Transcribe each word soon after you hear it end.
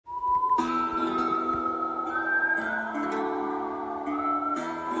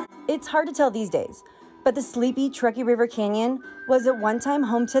It's hard to tell these days, but the sleepy Truckee River Canyon was at one time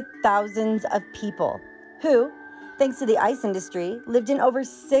home to thousands of people who, thanks to the ice industry, lived in over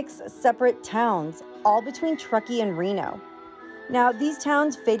 6 separate towns, all between Truckee and Reno. Now, these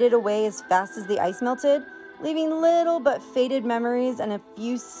towns faded away as fast as the ice melted, leaving little but faded memories and a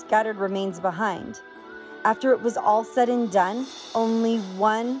few scattered remains behind. After it was all said and done, only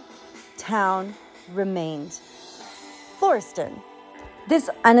one town remained: Floriston.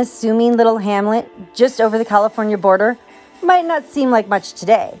 This unassuming little hamlet just over the California border might not seem like much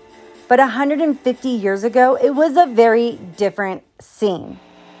today, but 150 years ago, it was a very different scene.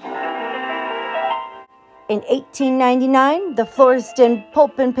 In 1899, the Floriston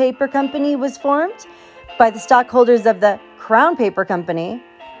Pulp and Paper Company was formed by the stockholders of the Crown Paper Company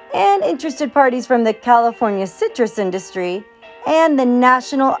and interested parties from the California citrus industry and the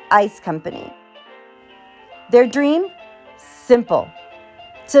National Ice Company. Their dream? Simple: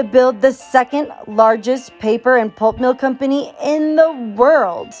 to build the second largest paper and pulp mill company in the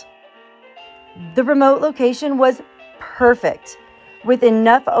world. The remote location was perfect, with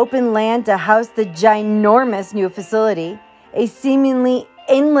enough open land to house the ginormous new facility, a seemingly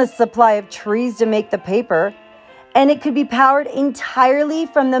endless supply of trees to make the paper, and it could be powered entirely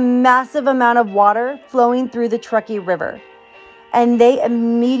from the massive amount of water flowing through the Truckee River. And they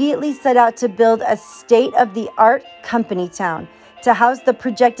immediately set out to build a state-of-the-art company town to house the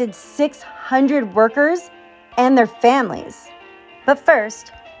projected 600 workers and their families. But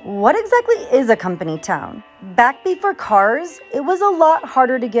first, what exactly is a company town? Back before cars, it was a lot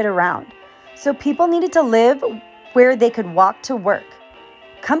harder to get around, so people needed to live where they could walk to work.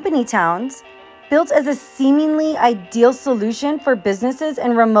 Company towns, built as a seemingly ideal solution for businesses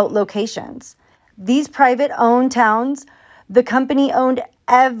in remote locations. These private-owned towns, the company owned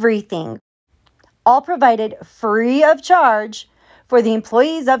everything, all provided free of charge for the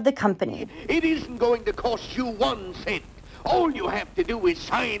employees of the company. It isn't going to cost you 1 cent. All you have to do is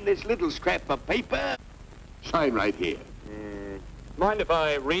sign this little scrap of paper. Sign right here. Mind if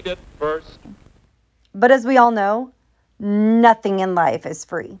I read it first? But as we all know, nothing in life is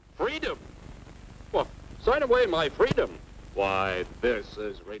free. Freedom? Well, sign away my freedom. Why, this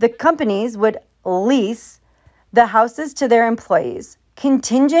is ridiculous. The companies would lease the houses to their employees,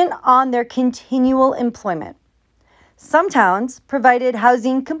 contingent on their continual employment. Some towns provided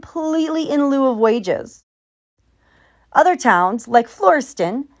housing completely in lieu of wages. Other towns, like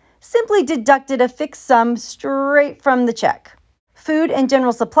Floriston, simply deducted a fixed sum straight from the check. Food and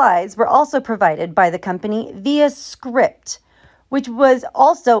general supplies were also provided by the company via script, which was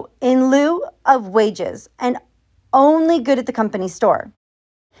also in lieu of wages and only good at the company store.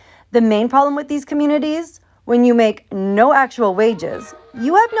 The main problem with these communities: when you make no actual wages,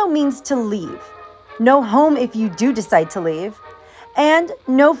 you have no means to leave, no home if you do decide to leave, and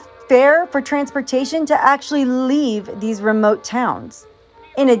no fare for transportation to actually leave these remote towns.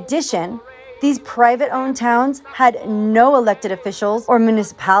 In addition, these private-owned towns had no elected officials or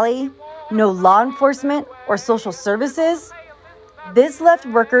municipality, no law enforcement or social services. This left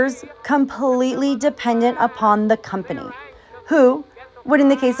workers completely dependent upon the company, who would, in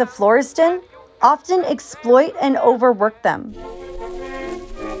the case of Floriston, often exploit and overwork them.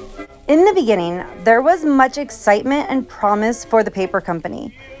 In the beginning, there was much excitement and promise for the paper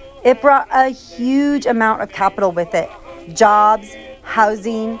company. It brought a huge amount of capital with it: jobs,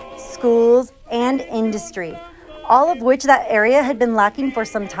 housing, schools, and industry, all of which that area had been lacking for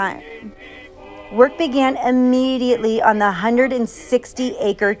some time. Work began immediately on the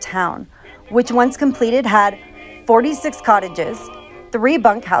 160-acre town, which once completed had 46 cottages, 3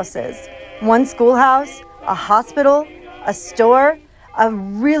 bunkhouses, 1 schoolhouse, a hospital, a store, a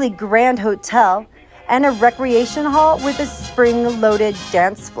really grand hotel, and a recreation hall with a spring-loaded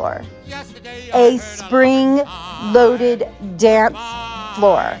dance floor. A spring-loaded dance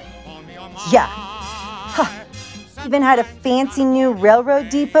floor. Yeah. Huh. Even had a fancy new railroad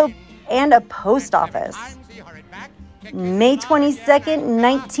depot and a post office. May 22nd,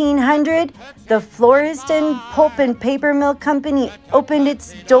 1900, the Floriston Pulp and Paper Mill Company opened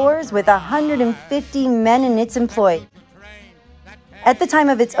its doors with 150 men in its employ. At the time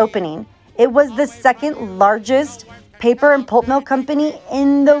of its opening, it was the second largest paper and pulp mill company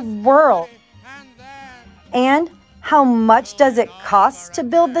in the world. And how much does it cost to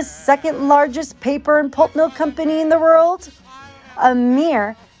build the second largest paper and pulp mill company in the world? A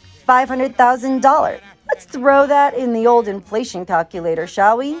mere $500,000. Let's throw that in the old inflation calculator,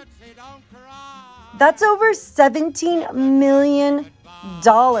 shall we? That's over $17 million.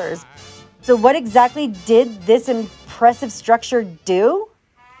 So what exactly did this impressive structure do?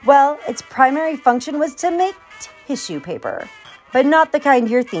 Well, its primary function was to make tissue paper. but not the kind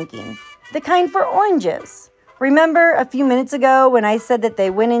you're thinking. The kind for oranges. Remember a few minutes ago when I said that they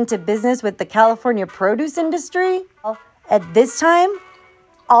went into business with the California produce industry? At this time,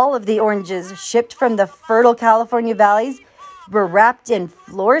 all of the oranges shipped from the fertile California valleys were wrapped in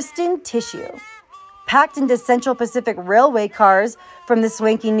Floriston tissue, packed into Central Pacific Railway cars from the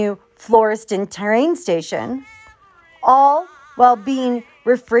swanky new Floriston train station, all while being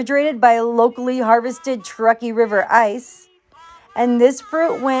refrigerated by locally harvested Truckee River ice. And this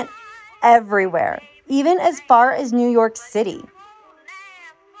fruit went everywhere, even as far as New York City.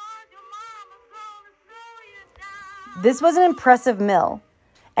 This was an impressive mill,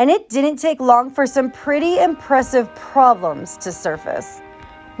 and it didn't take long for some pretty impressive problems to surface.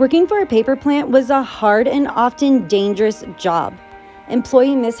 Working for a paper plant was a hard and often dangerous job.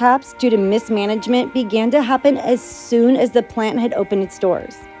 Employee mishaps due to mismanagement began to happen as soon as the plant had opened its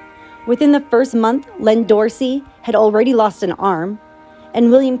doors. Within the first month, Len Dorsey had already lost an arm,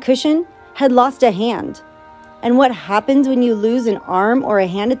 and William Cushion had lost a hand. And what happens when you lose an arm or a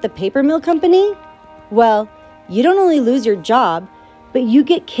hand at the paper mill company? Well, you don't only lose your job, but you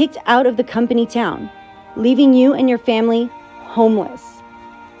get kicked out of the company town, leaving you and your family homeless.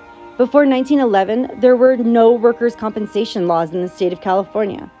 Before 1911, there were no workers' compensation laws in the state of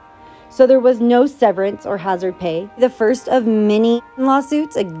California, so there was no severance or hazard pay. The first of many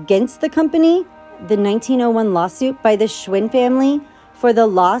lawsuits against the company, the 1901 lawsuit by the Schwinn family for the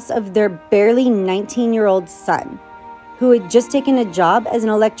loss of their barely 19-year-old son, who had just taken a job as an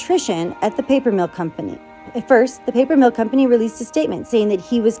electrician at the paper mill company. At first, the paper mill company released a statement saying that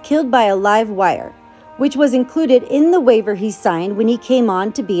he was killed by a live wire, which was included in the waiver he signed when he came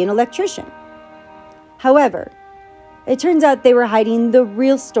on to be an electrician. However, it turns out they were hiding the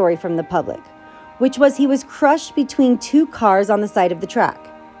real story from the public, which was he was crushed between two cars on the side of the track.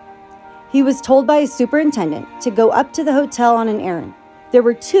 He was told by his superintendent to go up to the hotel on an errand. There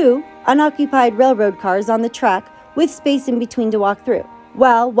were two unoccupied railroad cars on the track with space in between to walk through.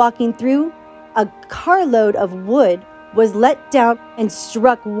 While walking through, a carload of wood was let down and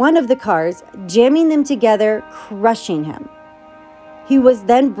struck one of the cars, jamming them together, crushing him. He was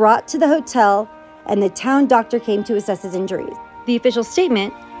then brought to the hotel, and the town doctor came to assess his injuries. The official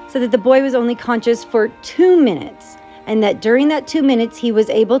statement said that the boy was only conscious for 2 minutes, and that during that 2 minutes he was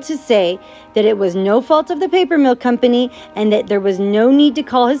able to say that it was no fault of the paper mill company and that there was no need to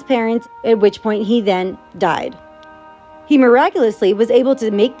call his parents, at which point he then died. He miraculously was able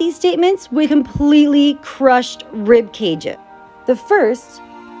to make these statements with completely crushed rib cages. The first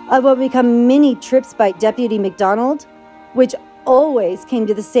of what become many trips by Deputy McDonald, which always came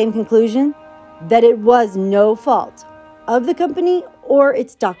to the same conclusion, that it was no fault of the company or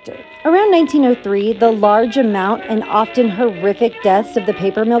its doctor. Around 1903, the large amount and often horrific deaths of the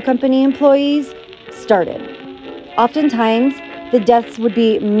paper mill company employees started. Oftentimes, the deaths would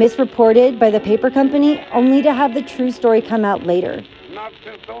be misreported by the paper company, only to have the true story come out later. Not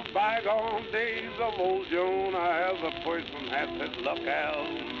since those bygone days of old Jonah, as a person had said, look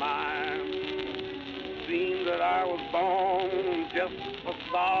as mine. Seemed that I was born just for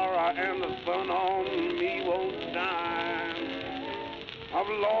sorrow, and the sun on me won't shine. I've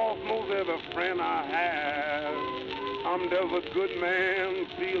lost most every friend I have. I'm just a good man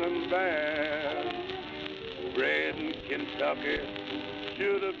feeling bad. Bred in Kentucky,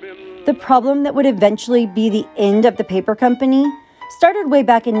 should have been... The problem that would eventually be the end of the paper company started way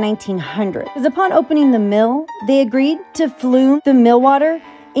back in 1900. Because upon opening the mill, they agreed to flume the mill water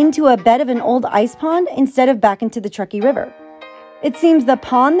into a bed of an old ice pond instead of back into the Truckee River. It seems the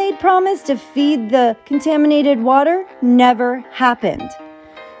pond they'd promised to feed the contaminated water never happened.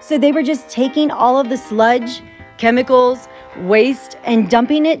 So they were just taking all of the sludge, chemicals, waste, and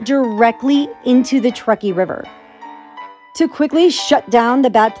dumping it directly into the Truckee River. To quickly shut down the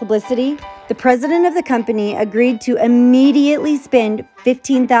bad publicity, the president of the company agreed to immediately spend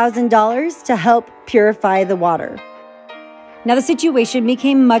 $15,000 to help purify the water. Now the situation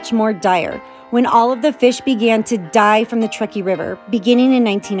became much more dire when all of the fish began to die from the Truckee River, beginning in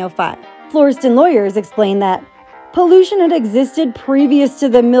 1905. Floriston lawyers explained that pollution had existed previous to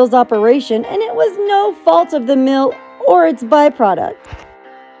the mill's operation, and it was no fault of the mill or its byproduct.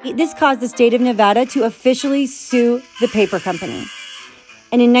 This caused the state of Nevada to officially sue the paper company.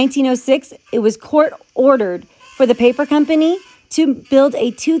 And in 1906, it was court-ordered for the paper company to build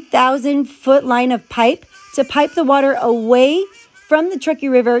a 2,000-foot line of pipe to pipe the water away from the Truckee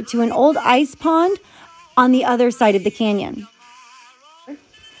River to an old ice pond on the other side of the canyon.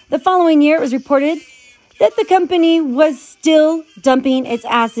 The following year, it was reported that the company was still dumping its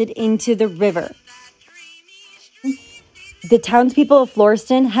acid into the river. The townspeople of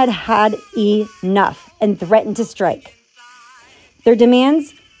Floriston had had enough and threatened to strike. Their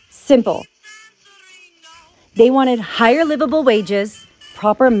demands? Simple. They wanted higher livable wages,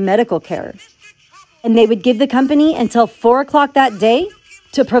 proper medical care, and they would give the company until 4 o'clock that day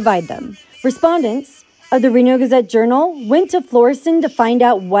to provide them. Respondents of the Reno Gazette-Journal went to Floriston to find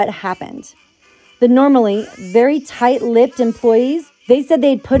out what happened. The normally very tight-lipped employees, they said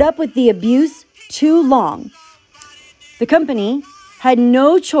they'd put up with the abuse too long. The company had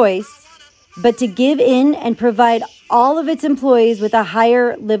no choice but to give in and provide all of its employees with a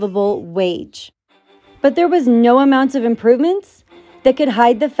higher livable wage. But there was no amount of improvements that could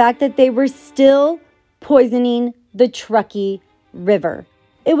hide the fact that they were still poisoning the Truckee River.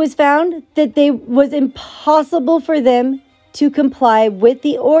 It was found that it was impossible for them to comply with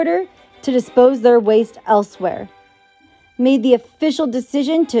the order to dispose their waste elsewhere. Made the official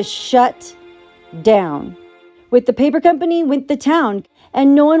decision to shut down. With the paper company went the town,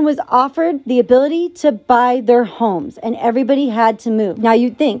 and no one was offered the ability to buy their homes, and everybody had to move. Now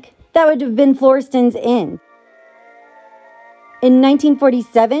you'd think that would have been Floriston's end. In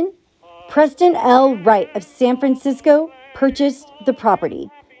 1947, Preston L. Wright of San Francisco purchased the property.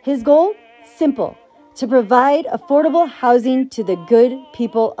 His goal? Simple, to provide affordable housing to the good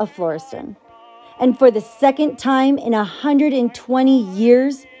people of Floriston. And for the second time in 120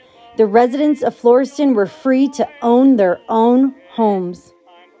 years, the residents of Floriston were free to own their own homes.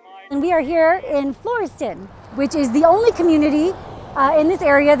 And we are here in Floriston, which is the only community in this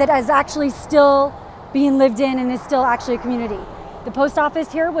area that is actually still being lived in and is still actually a community. The post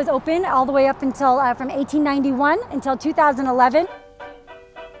office here was open all the way up until from 1891 until 2011.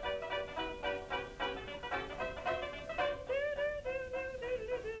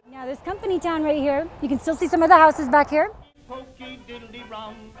 Now this company town right here, you can still see some of the houses back here. Pokey diddly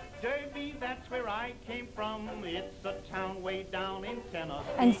rum, Derby, that's where I came from. It's a town way down in Tennessee.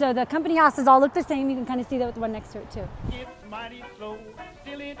 And so the company houses all look the same. You can kind of see that with the one next to it too. It's mighty slow,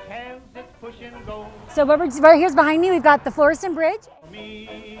 still it has its push and go. So right here's behind me, we've got the Floriston Bridge.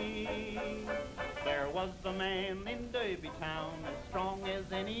 Me, there was the man in Derby town, as strong as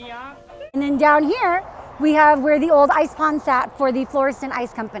any ox. And then down here, we have where the old ice pond sat for the Floriston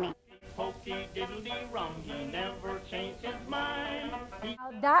Ice Company. Pokey diddly rum, he never changed his mind.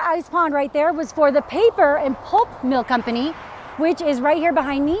 That ice pond right there was for the Paper and Pulp Mill Company, which is right here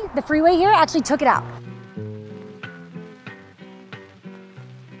behind me. The freeway here actually took it out.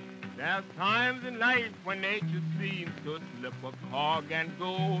 There's times in life when nature seems to slip a cog and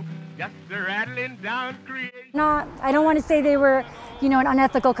go, just rattling down creation. I don't want to say they were, an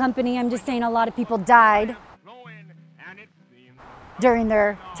unethical company. I'm just saying a lot of people died during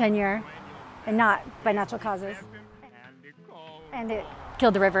their tenure and not by natural causes. And it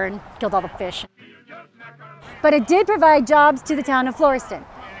killed the river and killed all the fish. But it did provide jobs to the town of Floriston.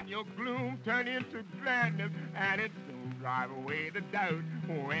 And your gloom turn into gladness, and it soon drive away the doubt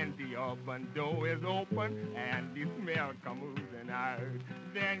when the oven door is open and the smell comes oozing out.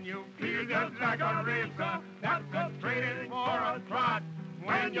 Then you feel just like a racer that's just traded for a trot.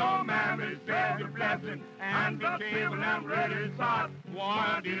 When your mammy said your blessing and the table and ready sot,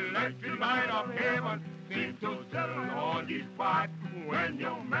 one electric light of heaven seems to settle on the spot. When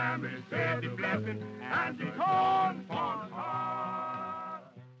your mammy said the blessing and the corn pond hot.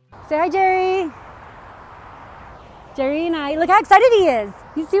 Say hi, Jerry. Jerry and I, look how excited he is.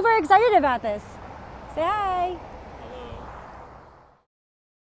 He's super excited about this. Say hi.